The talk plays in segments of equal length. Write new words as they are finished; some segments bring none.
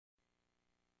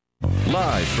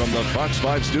Live from the Fox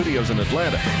 5 studios in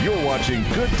Atlanta, you're watching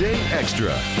Good Day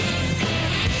Extra.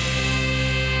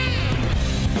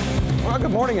 Well,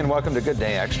 good morning and welcome to Good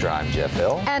Day Extra. I'm Jeff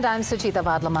Hill. And I'm Suchita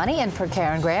Vadlamani, and for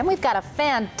Karen Graham. We've got a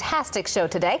fantastic show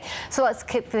today. So let's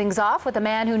kick things off with a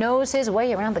man who knows his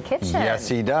way around the kitchen. Yes,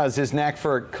 he does. His knack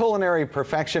for culinary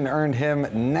perfection earned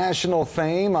him national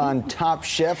fame on Top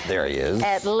Chef. There he is.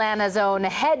 Atlanta's own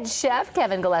head chef,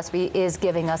 Kevin Gillespie, is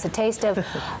giving us a taste of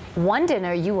one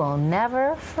dinner you will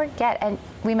never forget. And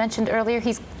we mentioned earlier,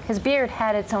 his beard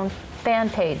had its own fan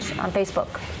page on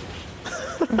Facebook.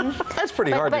 That's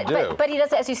pretty hard to do. But he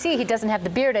does, as you see, he doesn't have the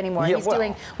beard anymore. Yeah, He's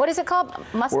doing, what is it called?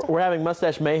 We're having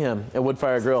mustache mayhem at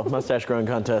Woodfire Grill, mustache growing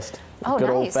contest. Oh, Good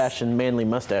nice. old-fashioned manly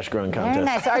mustache growing contest.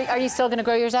 Very nice. Are you still going to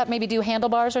grow yours out? Maybe do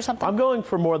handlebars or something? I'm going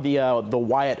for more the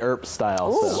Wyatt Earp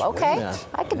style. Ooh, so, okay. Yeah.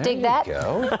 I could dig that.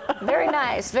 Go. Very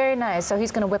nice, very nice. So he's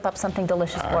going to whip up something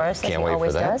delicious for us, as he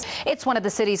always does. It's one of the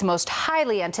city's most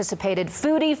highly anticipated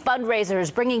foodie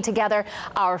fundraisers, bringing together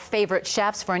our favorite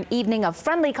chefs for an evening of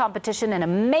friendly competition and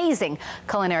amazing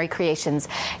culinary creations.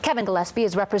 Kevin Gillespie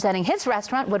is representing his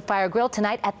restaurant, Woodfire Grill,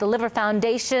 tonight at the Liver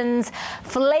Foundation's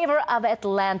Flavor of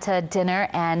Atlanta dinner.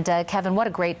 And Kevin, what a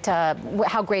great,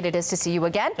 how great it is to see you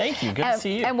again. Thank you. Good to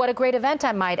see you. And what a great event,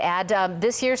 I might add.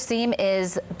 This year's theme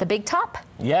is the Big Top.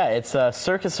 Yeah, it's a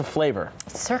Circus of Flavor.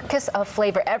 Circus of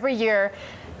Flavor. Every year,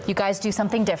 you guys do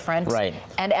something different. Right.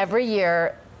 And every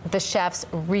year, the chefs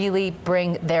really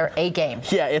bring their A game.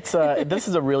 Yeah, it's this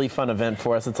is a really fun event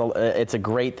for us. It's a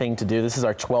great thing to do. This is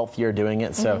our 12th year doing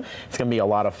it, so it's going to be a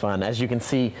lot of fun. As you can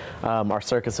see, our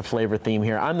Circus of Flavor theme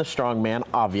here. I'm the strong man,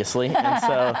 obviously, and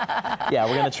so yeah,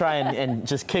 we're going to try and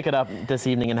just kick it up this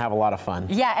evening and have a lot of fun.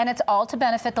 Yeah, and it's all to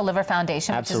benefit the Liver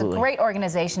Foundation, Absolutely. which is a great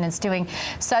organization. It's doing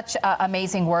such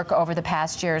amazing work over the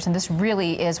past years, and this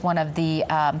really is one of the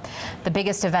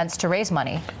biggest events to raise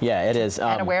money. Yeah, it is.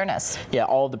 And awareness. Yeah,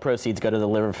 all the proceeds go to the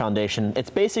Liver Foundation. It's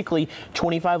basically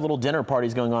 25 little dinner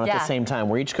parties going on at the same time.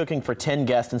 We're each cooking for 10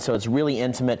 guests, and so it's really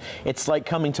intimate. It's like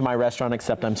coming to my restaurant,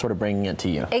 except I'm sort of bringing it to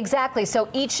you. Exactly. So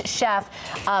each chef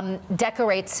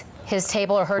decorates his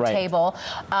table or her table,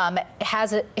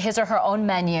 has his or her own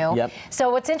menu. Yep. So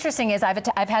what's interesting is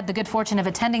I've had the good fortune of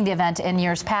attending the event in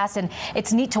years past, and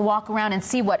it's neat to walk around and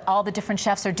see what all the different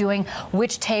chefs are doing,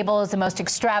 which table is the most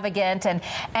extravagant, and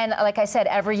like I said,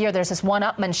 every year there's this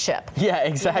one-upmanship. Yeah,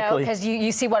 exactly. Because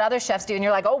you see what other chefs do, and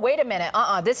you're like, oh, wait a minute,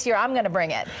 this year I'm going to bring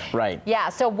it. Right. Yeah,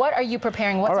 so what are you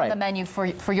preparing? What's on the menu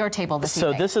for your table this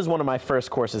evening? So this is one of my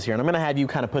first courses here, and I'm going to have you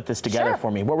kind of put this together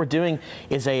for me. What we're doing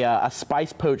is a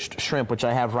spice poached shrimp, which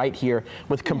I have right here,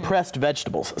 with compressed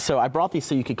vegetables. So I brought these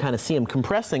so you could kind of see them.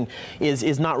 Compressing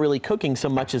is not really cooking so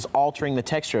much as altering the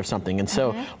texture of something. And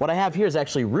so what I have here is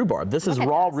actually rhubarb. This is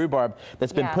raw rhubarb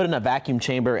that's been put in a vacuum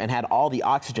chamber and had all the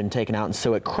oxygen taken out, and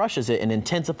so it crushes it and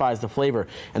intensifies the flavor.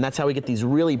 And that's how we get these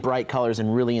really bright colors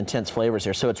and really intense flavors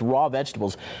here. So it's raw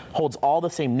vegetables, holds all the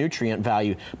same nutrient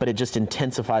value, but it just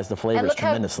intensifies the flavors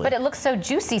tremendously. But it looks so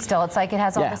juicy still. It's like it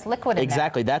has all this liquid in there.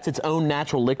 Exactly. That's its own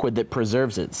natural liquid that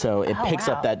preserves it. So it picks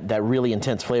up that really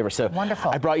intense flavor. So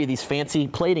wonderful. I brought you these fancy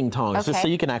plating tongs just so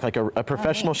you can act like a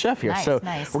professional chef here. Nice, so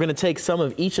nice. we're going to take some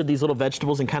of each of these little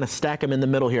vegetables and kind of stack them in the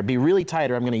middle here. Be really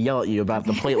tight or I'm going to yell at you about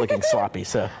the plate looking sloppy.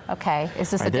 So okay, is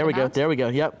this there we go. There we go.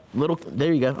 Yep.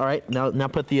 There you go. All right. Now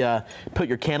put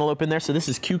your cantaloupe in there. So this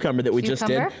is cucumber that we just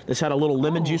did. This had a little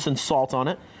lemon juice and salt on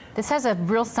it. This has a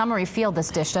real summery feel, this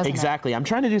dish, doesn't it? Exactly. I'm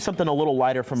trying to do something a little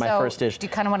lighter for my first dish. Do you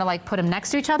kind of want to like put them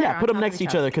next to each other? Yeah, put them next to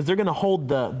each other because they're going to hold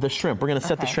the shrimp. We're going to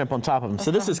set the shrimp on top of them.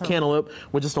 So this is cantaloupe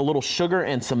with just a little sugar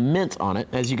and some mint on it.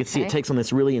 As you can see, it takes on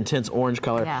this really intense orange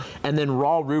color. Yeah. And then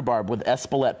raw rhubarb with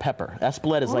Espelette pepper.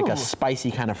 Espelette is like a spicy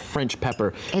kind of French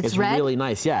pepper. It's red? Really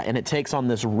nice, yeah. And it takes on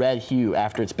this red hue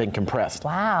after it's been compressed.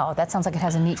 Wow, that sounds like it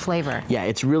has a neat flavor. Yeah,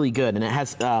 it's really good. And it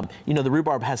has, you know, the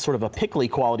rhubarb has sort of a pickly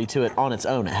quality to it on its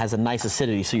own. It has a nice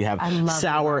acidity. So you have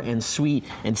sour and sweet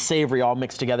and savory all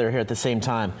mixed together here at the same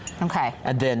time. Okay.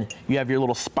 And then you have your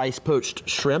little spice poached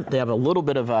shrimp. They have a little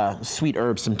bit of sweet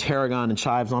herbs, some tarragon and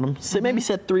chives on them. So maybe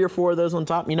set 3 or 4 of those on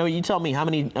top. You know, you tell me, how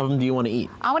many of them do you want to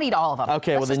eat? I want to eat all of them.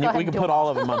 Okay, well then we can put all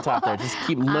of them on top there. Just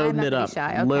keep loading it up.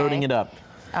 Loading it up.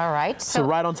 All right. So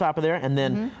right on top of there, and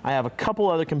then I have a couple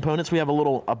other components. We have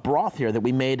a broth here that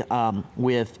we made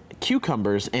with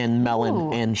cucumbers and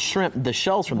melon and shrimp, the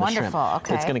shells from the shrimp.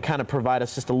 Okay. It's going to kind of provide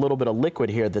us just a little bit of liquid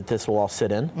here that this will all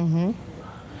sit in.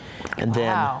 And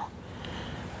then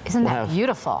Isn't that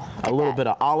beautiful? A little bit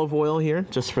of olive oil here,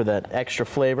 just for that extra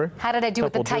flavor. How did I do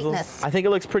with the tightness? I think it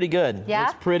looks pretty good. Yeah? It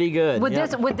looks pretty good.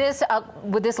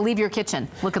 Would this leave your kitchen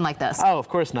looking like this? Oh, of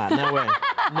course not. No way.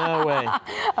 No way.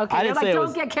 Okay,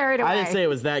 don't get carried away. I didn't say it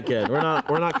was that good. We're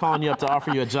not calling you up to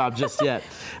offer you a job just yet.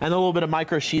 And a little bit of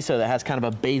micro shiso that has kind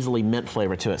of a basil-y mint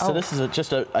flavor to it. So this is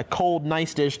just a cold,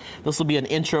 nice dish. This will be an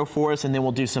intro for us, and then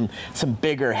we'll do some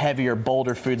bigger, heavier,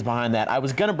 bolder foods behind that. I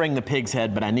was going to bring the pig's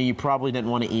head, but I knew you probably didn't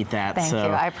want to eat that. Thank you.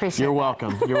 I appreciate it. You're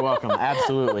welcome. You're welcome.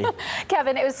 Absolutely.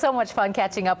 Kevin, it was so much fun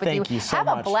catching up with you. Thank you so much.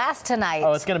 Have a blast tonight.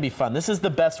 Oh, it's going to be fun. This is the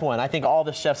best one. I think all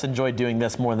the chefs enjoyed doing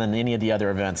this more than any of the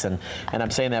other events, and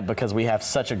I'm saying that because we have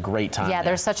such a great time. Yeah,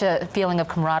 there's such a feeling of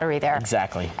camaraderie there.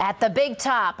 Exactly. At the Big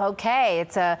Top. Okay,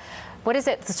 it's a... What is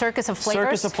it? The Circus of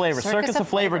Flavors? Circus of Flavors.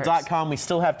 CircusOfFlavor.com. We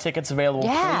still have tickets available.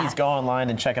 Yeah. Please go online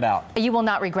and check it out. You will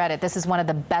not regret it. This is one of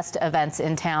the best events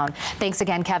in town. Thanks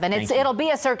again, Kevin. It'll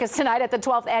be a circus tonight at the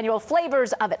 12th Annual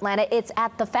Flavors of Atlanta. It's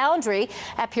at the Foundry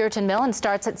at Puritan Mill and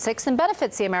starts at 6 and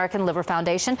benefits the American Liver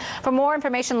Foundation. For more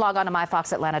information, log on to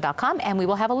myfoxatlanta.com and we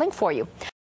will have a link for you.